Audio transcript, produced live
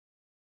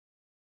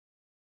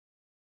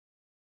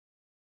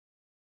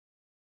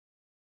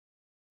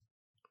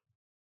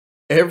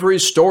Every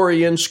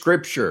story in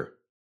Scripture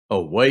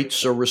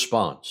awaits a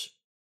response.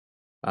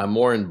 I'm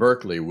Warren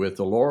Berkeley with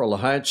the Laurel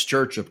Heights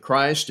Church of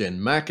Christ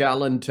in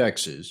McAllen,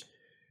 Texas.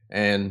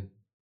 And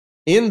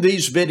in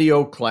these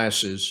video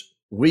classes,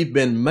 we've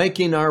been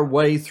making our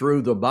way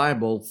through the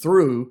Bible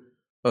through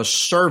a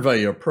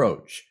survey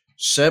approach,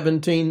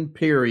 17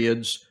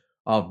 periods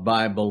of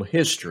Bible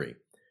history.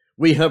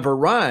 We have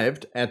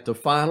arrived at the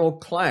final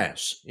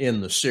class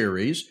in the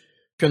series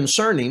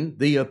concerning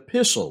the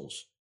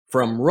epistles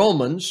from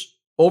Romans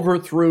over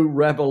through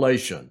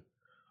Revelation.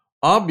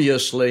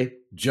 Obviously,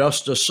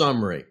 just a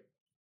summary.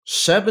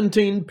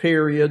 17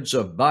 periods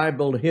of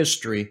Bible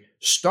history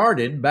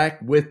started back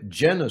with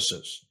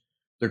Genesis,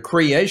 the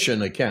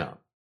creation account.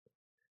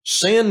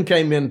 Sin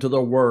came into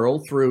the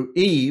world through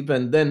Eve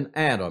and then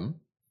Adam.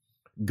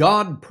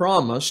 God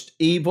promised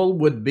evil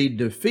would be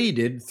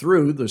defeated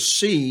through the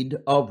seed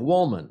of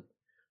woman.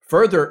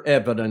 Further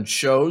evidence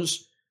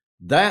shows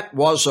that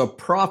was a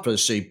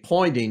prophecy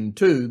pointing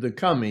to the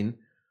coming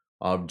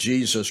of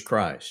Jesus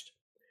Christ.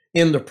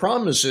 In the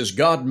promises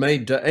God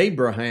made to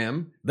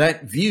Abraham,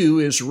 that view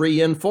is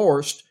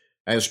reinforced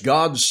as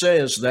God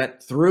says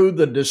that through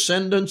the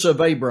descendants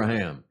of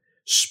Abraham,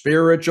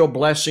 spiritual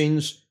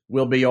blessings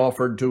will be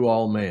offered to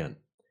all men.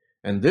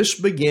 And this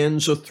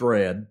begins a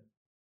thread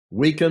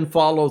we can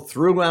follow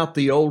throughout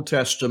the Old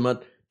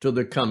Testament to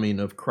the coming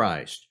of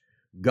Christ.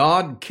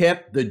 God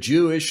kept the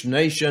Jewish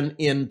nation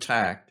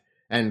intact,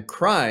 and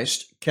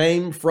Christ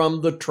came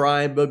from the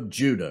tribe of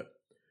Judah.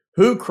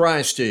 Who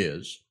Christ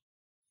is,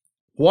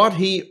 what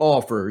he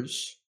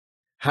offers,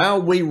 how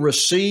we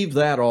receive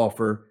that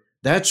offer,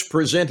 that's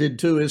presented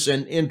to us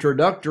in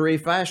introductory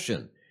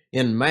fashion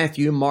in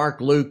Matthew,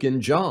 Mark, Luke,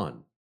 and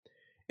John.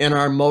 In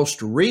our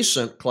most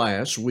recent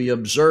class, we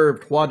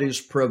observed what is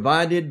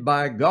provided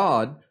by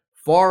God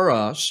for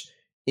us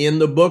in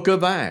the book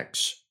of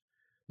Acts.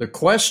 The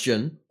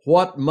question,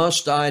 what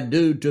must I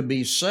do to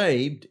be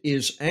saved,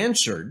 is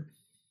answered.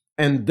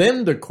 And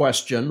then the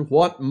question,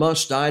 what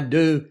must I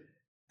do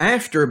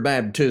after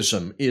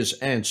baptism, is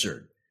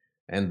answered.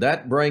 And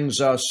that brings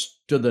us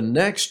to the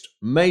next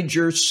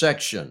major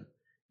section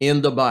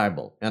in the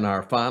Bible, in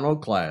our final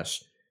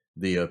class,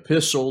 the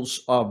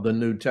epistles of the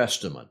New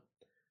Testament.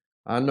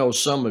 I know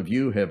some of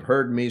you have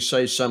heard me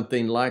say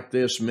something like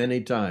this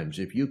many times.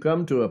 If you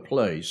come to a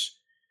place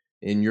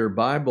in your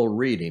Bible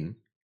reading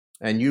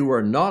and you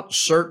are not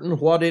certain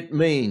what it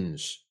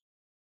means,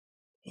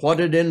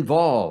 what it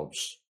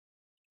involves,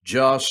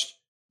 just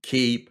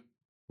keep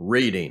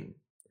reading.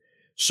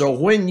 So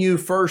when you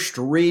first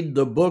read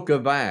the book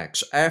of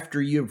Acts,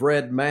 after you've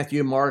read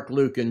Matthew, Mark,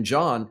 Luke, and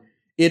John,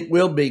 it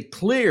will be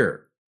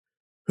clear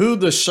who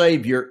the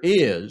Savior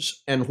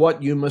is and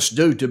what you must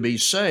do to be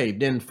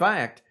saved. In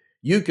fact,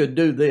 you could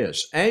do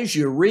this. As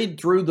you read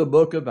through the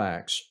book of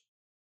Acts,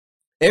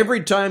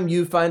 every time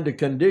you find a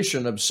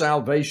condition of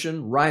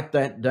salvation, write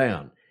that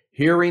down.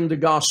 Hearing the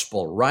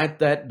gospel, write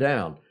that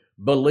down.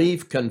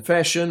 Belief,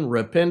 confession,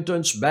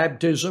 repentance,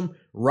 baptism,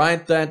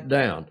 write that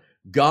down.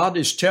 God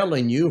is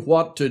telling you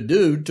what to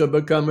do to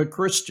become a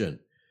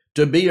Christian,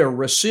 to be a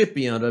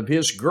recipient of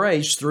His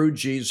grace through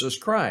Jesus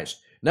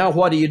Christ. Now,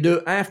 what do you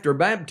do after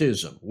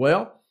baptism?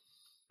 Well,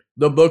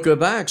 the book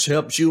of Acts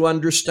helps you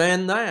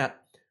understand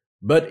that.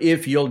 But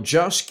if you'll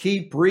just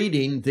keep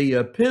reading, the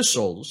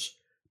epistles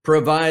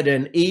provide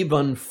an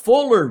even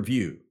fuller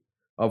view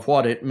of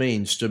what it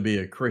means to be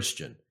a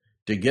Christian,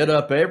 to get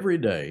up every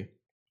day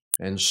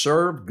and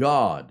serve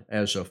God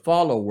as a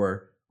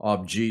follower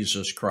of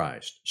Jesus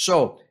Christ.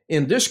 So,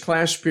 in this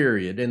class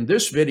period, in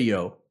this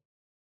video,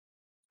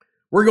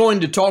 we're going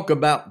to talk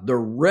about the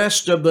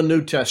rest of the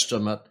New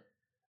Testament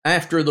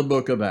after the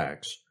book of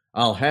Acts.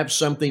 I'll have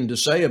something to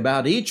say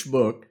about each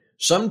book,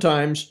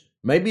 sometimes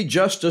maybe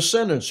just a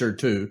sentence or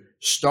two,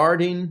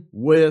 starting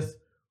with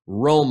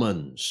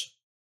Romans.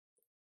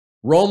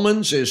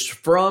 Romans is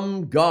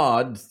from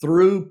God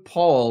through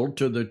Paul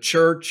to the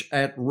church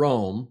at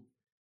Rome,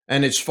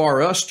 and it's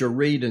for us to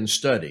read and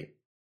study.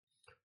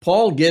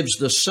 Paul gives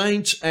the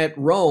saints at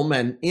Rome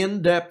an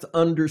in-depth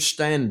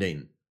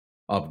understanding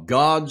of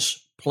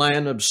God's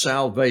plan of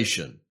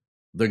salvation,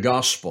 the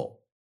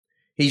gospel.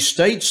 He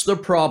states the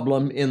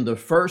problem in the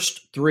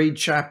first 3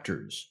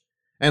 chapters,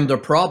 and the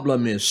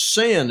problem is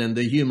sin in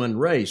the human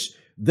race.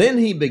 Then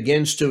he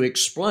begins to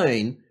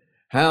explain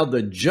how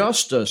the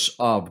justice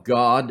of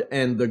God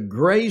and the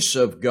grace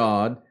of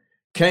God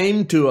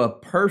came to a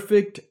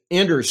perfect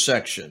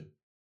intersection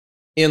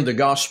in the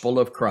gospel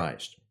of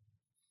Christ.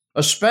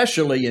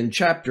 Especially in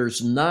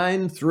chapters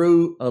 9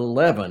 through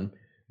 11,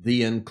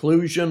 the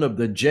inclusion of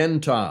the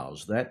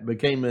Gentiles, that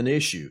became an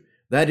issue.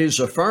 That is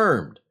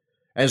affirmed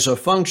as a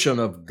function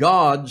of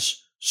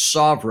God's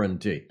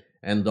sovereignty.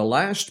 And the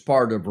last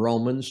part of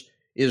Romans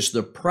is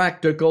the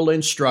practical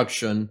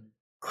instruction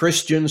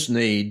Christians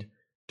need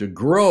to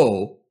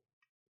grow,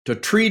 to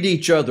treat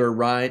each other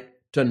right,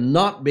 to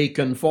not be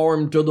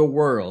conformed to the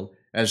world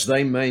as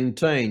they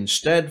maintain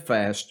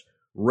steadfast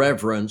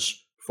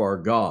reverence for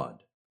God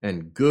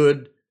and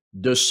good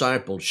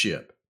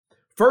discipleship.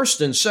 1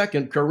 and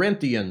 2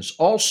 Corinthians,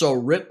 also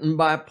written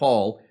by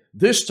Paul,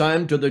 this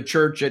time to the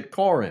church at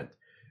Corinth.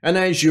 And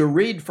as you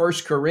read 1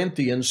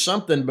 Corinthians,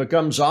 something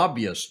becomes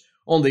obvious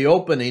on the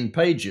opening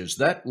pages.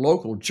 That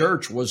local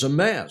church was a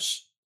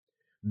mess,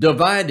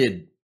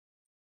 divided,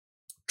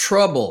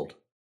 troubled,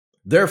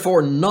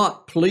 therefore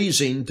not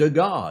pleasing to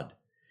God.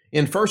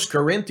 In 1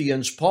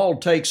 Corinthians, Paul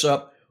takes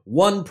up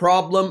one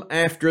problem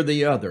after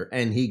the other,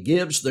 and he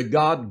gives the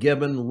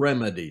God-given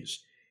remedies.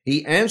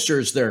 He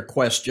answers their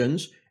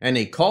questions, and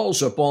he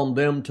calls upon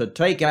them to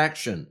take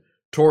action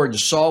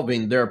towards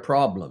solving their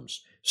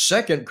problems.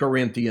 2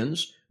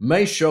 Corinthians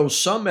may show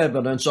some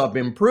evidence of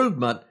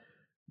improvement,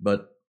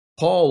 but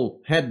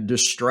Paul had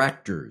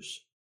distractors,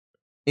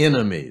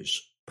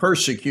 enemies,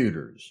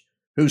 persecutors,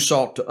 who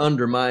sought to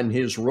undermine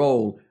his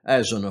role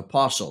as an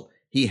apostle.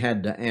 He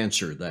had to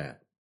answer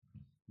that.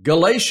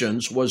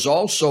 Galatians was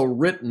also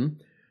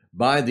written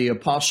by the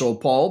apostle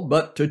Paul,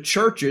 but to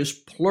churches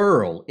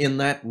plural in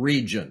that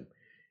region.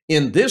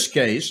 In this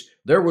case,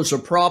 there was a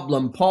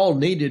problem Paul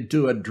needed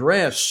to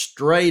address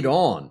straight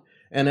on.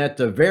 And at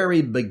the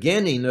very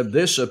beginning of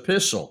this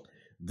epistle,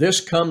 this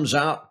comes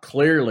out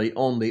clearly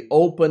on the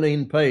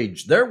opening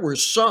page. There were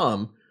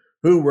some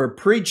who were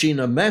preaching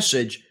a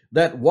message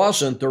that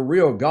wasn't the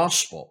real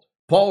gospel.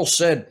 Paul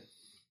said,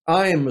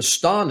 I am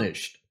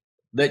astonished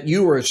that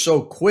you are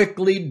so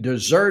quickly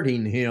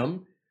deserting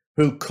him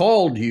who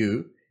called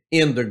you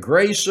in the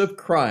grace of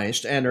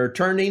Christ and are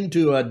turning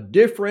to a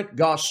different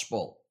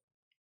gospel.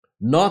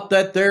 Not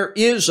that there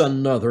is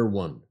another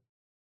one,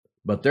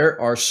 but there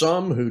are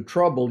some who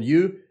trouble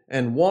you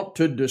and want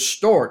to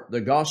distort the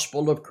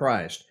gospel of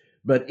Christ.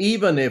 But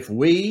even if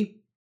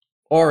we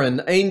or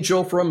an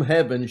angel from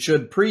heaven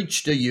should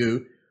preach to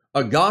you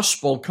a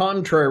gospel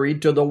contrary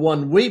to the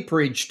one we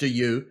preach to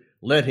you,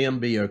 let him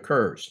be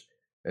accursed.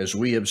 As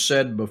we have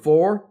said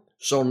before,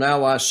 so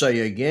now I say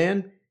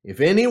again, if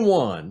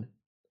anyone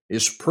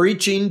is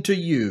preaching to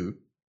you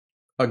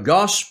a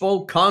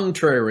gospel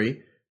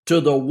contrary to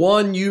the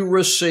one you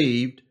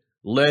received,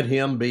 let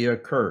him be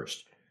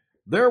accursed.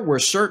 There were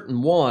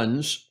certain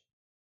ones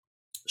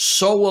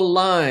so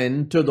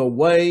aligned to the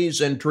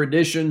ways and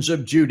traditions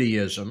of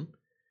Judaism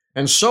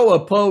and so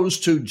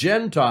opposed to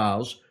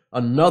Gentiles,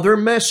 another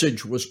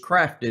message was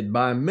crafted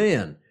by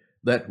men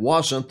that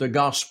wasn't the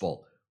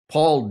gospel.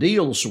 Paul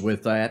deals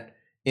with that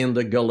in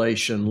the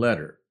Galatian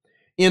letter.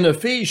 In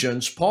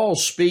Ephesians, Paul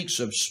speaks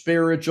of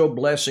spiritual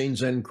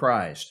blessings in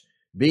Christ,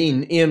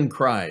 being in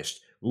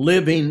Christ,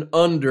 living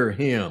under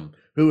him,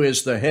 who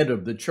is the head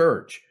of the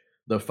church.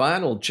 The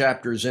final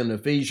chapters in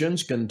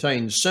Ephesians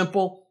contain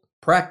simple,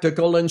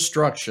 practical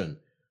instruction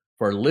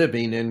for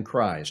living in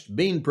Christ,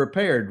 being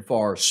prepared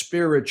for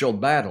spiritual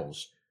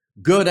battles,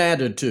 good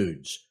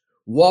attitudes,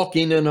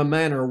 walking in a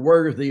manner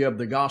worthy of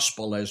the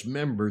gospel as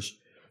members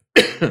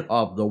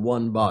of the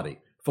one body.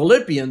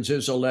 Philippians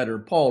is a letter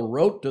Paul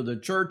wrote to the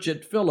church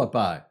at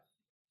Philippi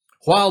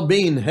while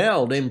being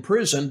held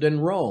imprisoned in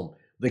Rome.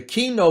 The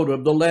keynote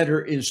of the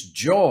letter is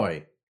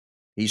joy.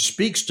 He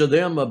speaks to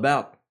them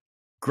about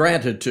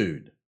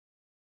gratitude,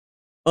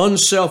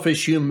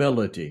 unselfish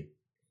humility,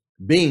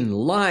 being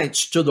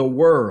lights to the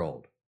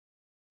world,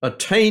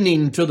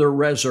 attaining to the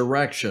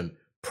resurrection,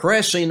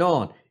 pressing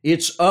on.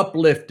 It's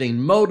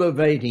uplifting,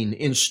 motivating,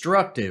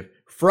 instructive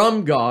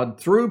from God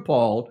through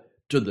Paul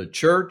to the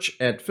church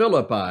at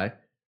Philippi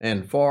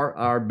and for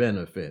our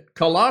benefit.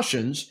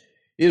 Colossians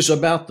is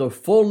about the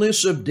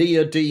fullness of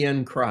deity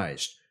in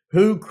Christ,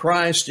 who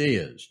Christ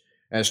is.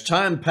 As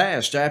time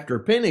passed after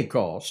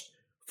Pentecost,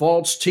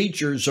 false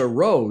teachers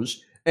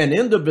arose, and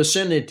in the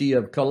vicinity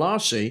of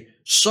Colossae,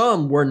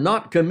 some were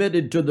not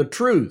committed to the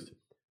truth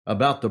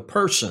about the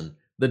person,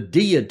 the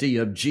deity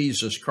of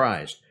Jesus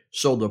Christ.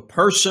 So the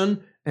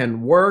person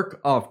and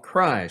work of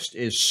Christ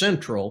is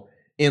central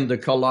in the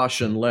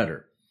Colossian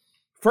letter.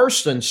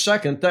 1st and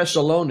 2nd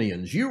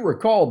Thessalonians, you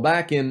recall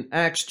back in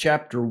Acts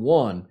chapter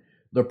 1,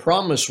 the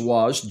promise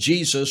was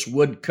Jesus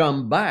would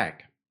come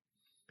back.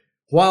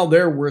 While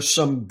there were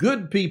some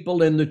good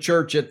people in the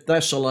church at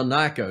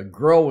Thessalonica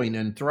growing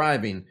and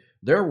thriving,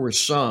 there were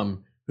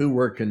some who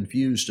were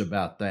confused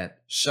about that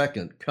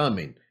second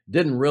coming,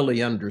 didn't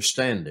really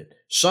understand it.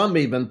 Some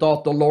even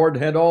thought the Lord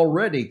had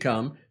already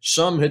come.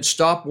 Some had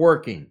stopped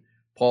working.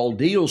 Paul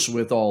deals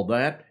with all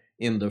that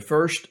in the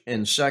 1st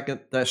and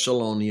 2nd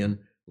Thessalonian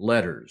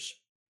letters.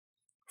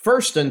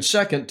 1st and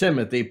 2nd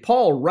Timothy,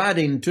 Paul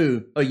writing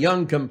to a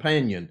young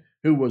companion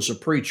who was a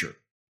preacher.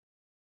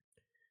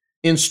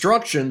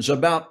 Instructions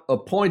about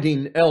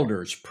appointing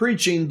elders,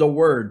 preaching the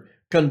word,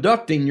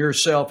 conducting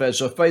yourself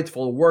as a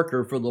faithful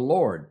worker for the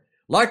Lord.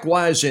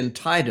 Likewise in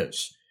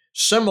Titus,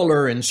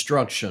 similar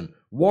instruction,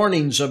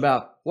 warnings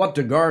about what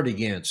to guard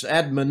against,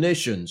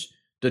 admonitions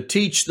to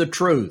teach the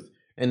truth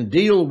and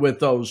deal with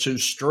those who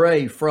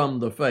stray from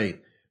the faith.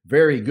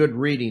 Very good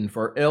reading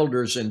for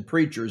elders and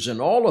preachers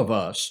and all of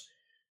us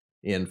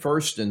in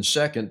 1st and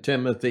 2nd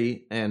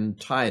Timothy and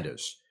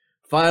Titus.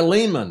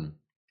 Philemon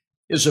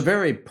is a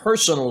very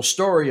personal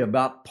story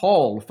about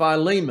Paul,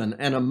 Philemon,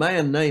 and a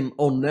man named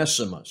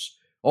Onesimus.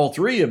 All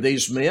three of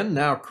these men,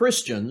 now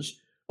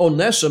Christians.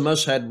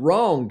 Onesimus had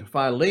wronged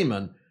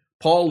Philemon.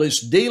 Paul is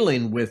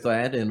dealing with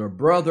that in a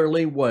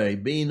brotherly way,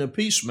 being a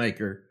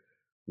peacemaker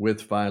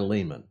with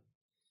Philemon.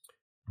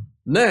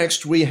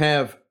 Next, we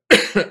have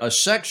a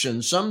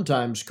section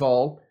sometimes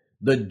called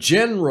the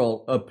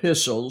general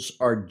epistles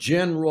or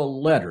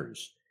general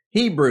letters.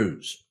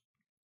 Hebrews.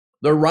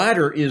 The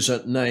writer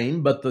isn't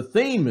named, but the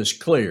theme is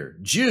clear.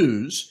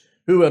 Jews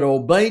who had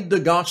obeyed the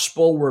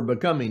gospel were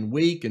becoming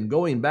weak and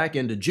going back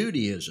into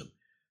Judaism.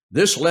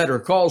 This letter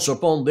calls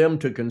upon them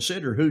to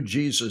consider who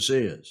Jesus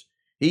is.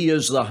 He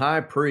is the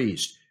high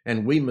priest,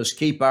 and we must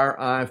keep our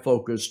eye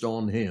focused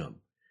on him.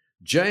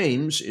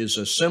 James is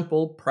a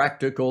simple,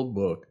 practical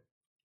book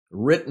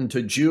written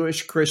to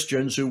Jewish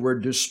Christians who were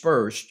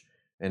dispersed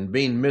and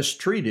being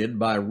mistreated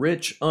by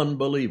rich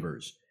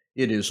unbelievers.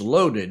 It is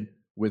loaded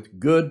with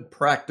good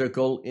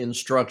practical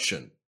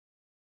instruction.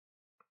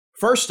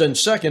 1st and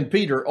 2nd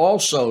Peter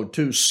also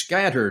to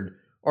scattered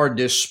or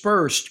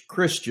dispersed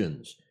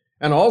Christians,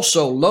 and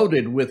also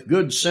loaded with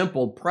good,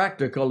 simple,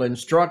 practical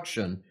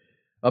instruction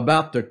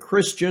about the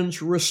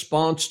Christian's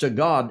response to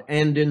God,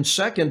 and in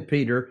 2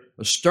 Peter,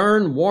 a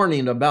stern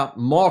warning about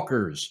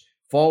mockers,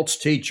 false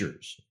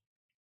teachers.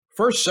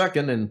 1st,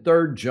 2nd, and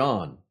 3rd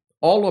John,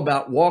 all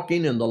about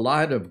walking in the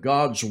light of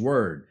God's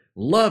Word,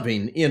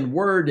 loving in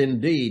word and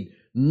deed,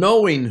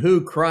 knowing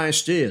who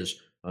Christ is,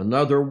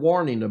 another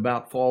warning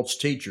about false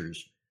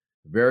teachers.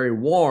 Very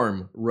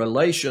warm,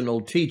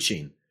 relational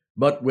teaching,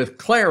 but with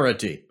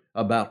clarity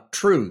about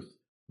truth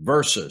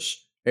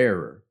versus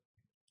error.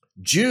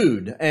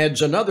 Jude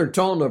adds another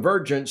tone of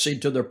urgency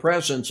to the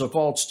presence of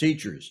false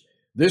teachers.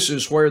 This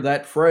is where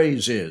that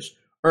phrase is,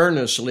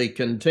 earnestly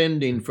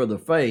contending for the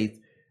faith.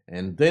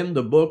 And then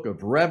the book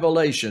of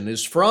Revelation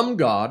is from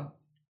God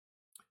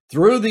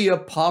through the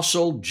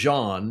Apostle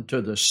John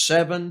to the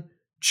 7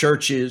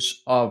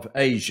 churches of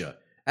Asia.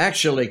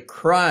 Actually,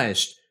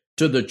 Christ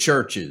to the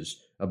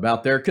churches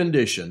about their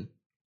condition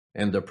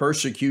and the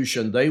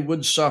persecution they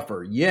would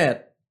suffer,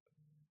 yet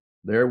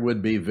there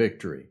would be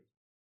victory.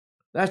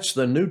 That's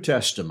the New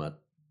Testament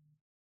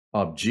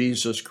of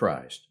Jesus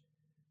Christ,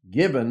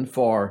 given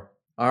for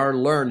our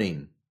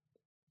learning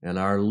and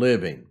our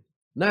living.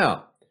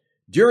 Now,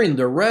 during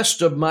the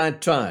rest of my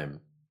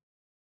time,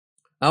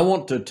 I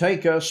want to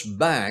take us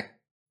back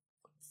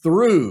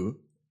through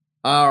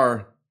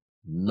our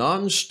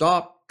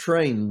nonstop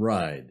train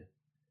ride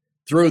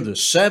through the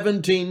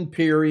 17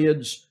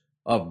 periods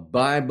of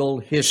Bible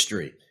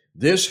history.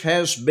 This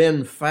has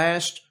been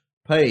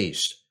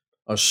fast-paced,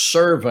 a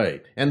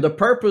survey, and the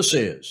purpose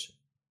is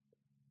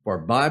for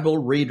Bible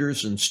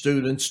readers and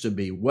students to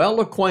be well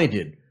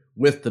acquainted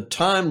with the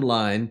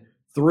timeline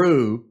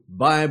through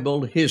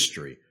Bible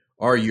history.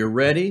 Are you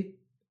ready?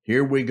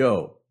 Here we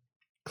go.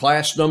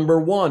 Class number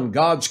 1,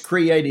 God's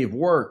creative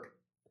work,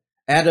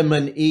 Adam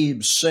and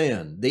Eve's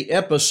sin, the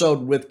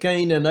episode with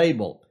Cain and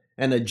Abel,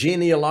 and a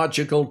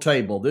genealogical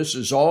table. This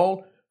is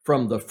all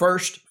from the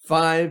first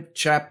 5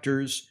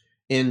 chapters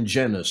in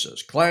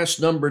Genesis. Class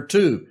number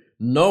 2,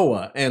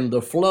 Noah and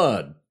the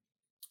flood.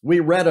 We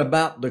read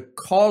about the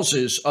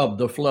causes of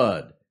the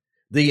flood,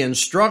 the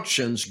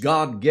instructions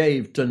God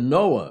gave to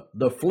Noah,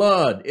 the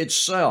flood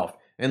itself,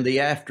 and the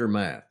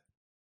aftermath.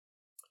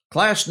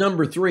 Class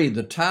number 3,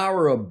 the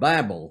Tower of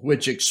Babel,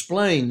 which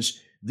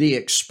explains the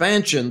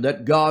expansion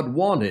that God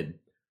wanted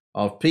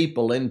of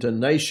people into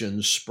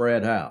nations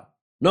spread out.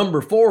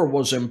 Number 4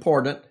 was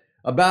important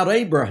about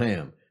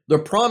Abraham, the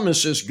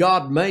promises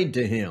God made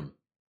to him.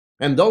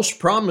 And those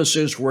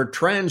promises were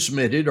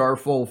transmitted or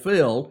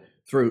fulfilled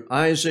through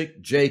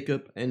Isaac,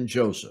 Jacob, and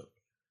Joseph.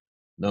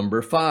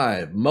 Number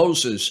 5,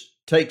 Moses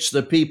takes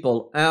the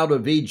people out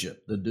of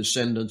Egypt, the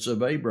descendants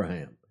of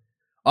Abraham.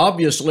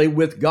 Obviously,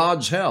 with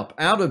God's help,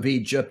 out of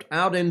Egypt,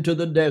 out into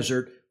the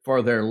desert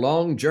for their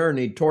long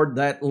journey toward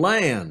that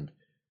land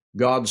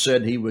God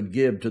said he would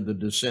give to the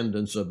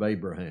descendants of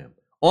Abraham.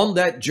 On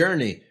that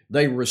journey,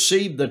 they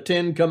received the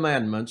 10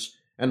 Commandments,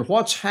 and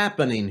what's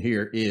happening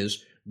here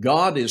is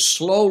God is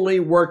slowly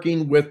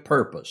working with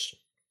purpose,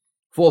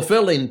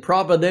 fulfilling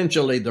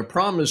providentially the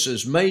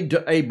promises made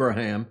to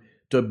Abraham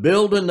to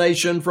build a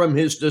nation from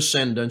his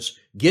descendants,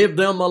 give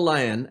them a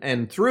land,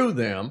 and through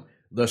them,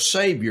 the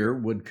Savior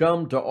would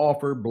come to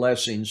offer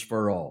blessings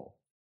for all.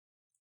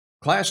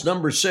 Class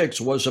number 6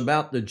 was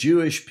about the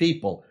Jewish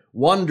people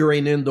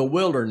wandering in the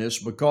wilderness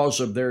because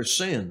of their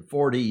sin,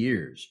 40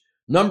 years.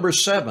 Number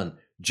 7,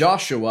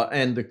 Joshua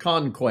and the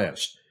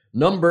conquest.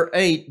 Number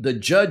 8, the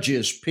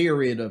Judges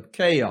period of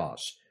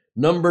chaos.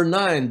 Number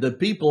 9, the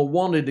people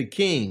wanted a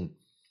king.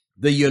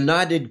 The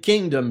United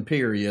Kingdom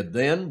period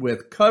then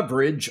with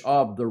coverage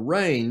of the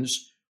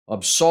reigns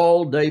of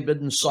Saul,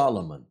 David, and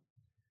Solomon.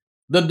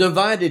 The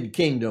divided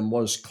kingdom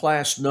was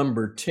class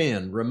number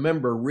 10.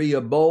 Remember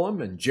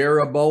Rehoboam and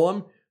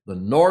Jeroboam, the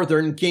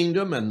northern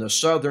kingdom and the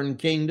southern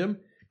kingdom.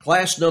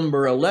 Class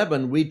number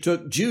 11, we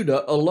took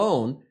Judah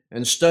alone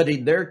and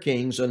studied their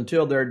kings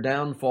until their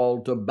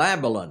downfall to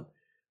Babylon,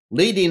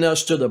 leading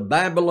us to the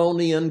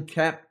Babylonian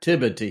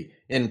captivity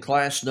in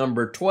class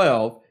number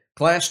 12.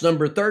 Class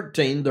number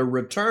 13, the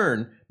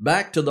return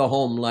back to the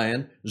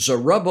homeland,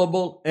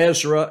 Zerubbabel,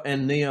 Ezra,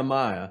 and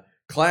Nehemiah.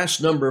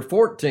 class number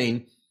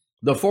 14,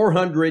 the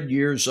 400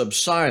 years of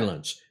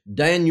silence.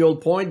 Daniel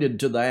pointed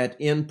to that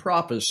in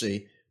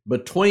prophecy.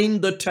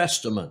 Between the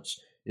testaments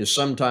is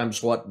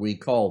sometimes what we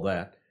call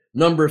that.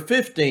 Number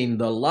 15,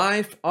 the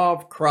life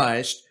of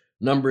Christ.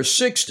 Number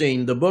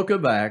 16, the book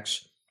of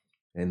Acts.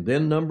 And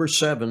then number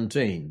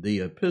 17, the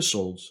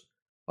epistles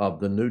of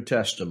the New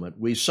Testament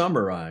we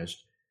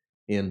summarized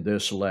in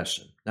this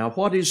lesson. Now,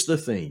 what is the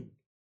theme?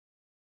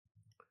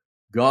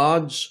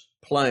 God's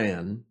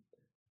plan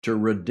to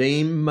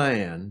redeem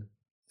man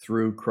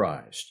through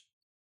Christ.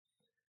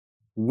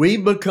 We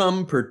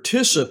become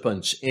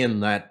participants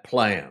in that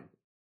plan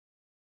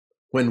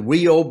when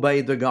we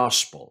obey the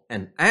gospel.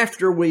 And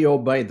after we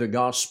obey the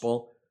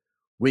gospel,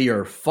 we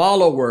are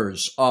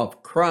followers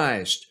of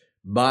Christ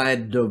by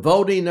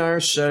devoting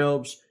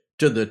ourselves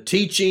to the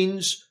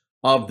teachings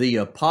of the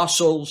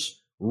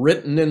apostles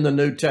written in the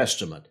New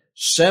Testament.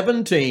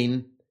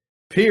 17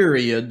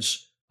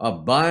 periods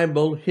of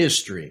Bible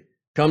history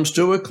comes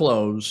to a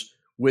close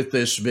with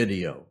this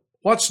video.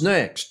 What's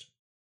next?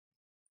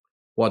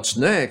 What's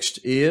next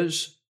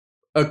is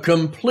a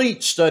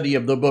complete study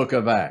of the book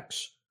of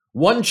Acts.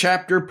 1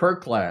 chapter per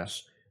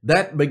class.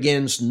 That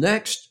begins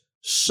next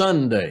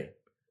Sunday,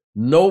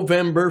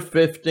 November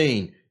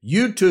 15.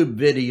 YouTube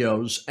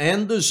videos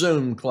and the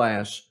Zoom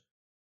class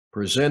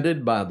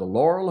presented by the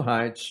Laurel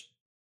Heights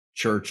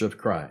Church of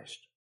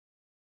Christ.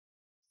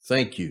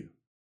 Thank you.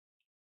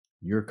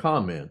 Your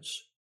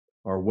comments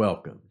are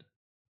welcomed.